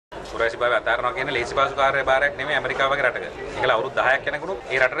පුරවැසිභාවය අතාරනවා කියන්නේ ලේසි පාසු කාර්යභාරයක් නෙමෙයි ඇමරිකාව වගේ රටක. ඒකලා අවුරුදු 10ක්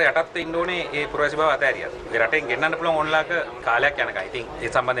යනකොට ඒ රටේ යටත් ඉන්න ඕනේ ඒ පුරවැසිභාව අතෑරියා. ඒ රටෙන් ගෙන්නන්න පුළුවන් ඕන්ලාක කාලයක් යනකම්. ඉතින් ඒ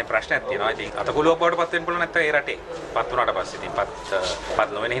සම්බන්ධයෙන් ප්‍රශ්නයක් තියෙනවා. ඉතින් අතකුලුවක් බවට පත් වෙන්න පුළුවන් නැත්නම් ඒ රටේ පත් වුණාට පස්සේ ඉතින් පත්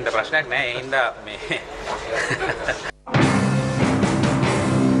නොවෙන හින්දා ප්‍රශ්නයක් නෑ. ඒ හින්දා මේ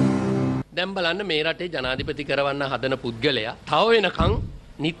දැන් බලන්න මේ රටේ ජනාධිපති කරවන්න හදන පුද්ගලයා තව වෙනකන්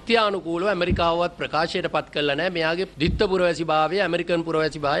නිත්‍යානුකූලව ඇමරිකාවවත් ප්‍රකාශයට පත් කළා නැහැ මෙයාගේ ද්විත්ව පුරවැසිභාවය ඇමරිකන්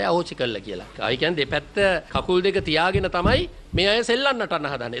පුරවැසිභාවය අහෝසි කළා කියලා. ඒ කියන්නේ දෙපැත්ත කකුල් දෙක තියාගෙන තමයි මේ අය සෙල්ලම්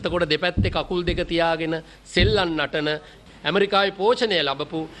නටන්න හදන්නේ. එතකොට දෙපැත්තේ කකුල් දෙක තියාගෙන සෙල්ලම් නටන ඇමරිකාවේ පෝෂණය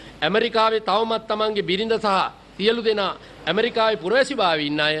ලැබපු ඇමරිකාවේ තවමත් තමන්ගේ බිරිඳ සහ සියලු දෙනා ඇමරිකාවේ පුරවැසිභාවයේ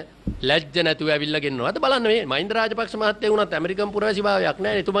ඉන්න අය ලැජ්ජ නැතුව ඇවිල්ලා ගෙන්නනවා. අද බලන්න මේ මහින්ද රාජපක්ෂ මහත්තයා වුණත් ඇමරිකන් පුරවැසිභාවයක්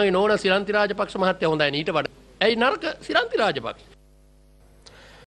නැහැ. එතුමාගේ නෝනා සිරන්ති රාජපක්ෂ මහත්තයා හොඳයි ඊට වඩා. ඇයි නරක සිරන්ති රාජපක්ෂ?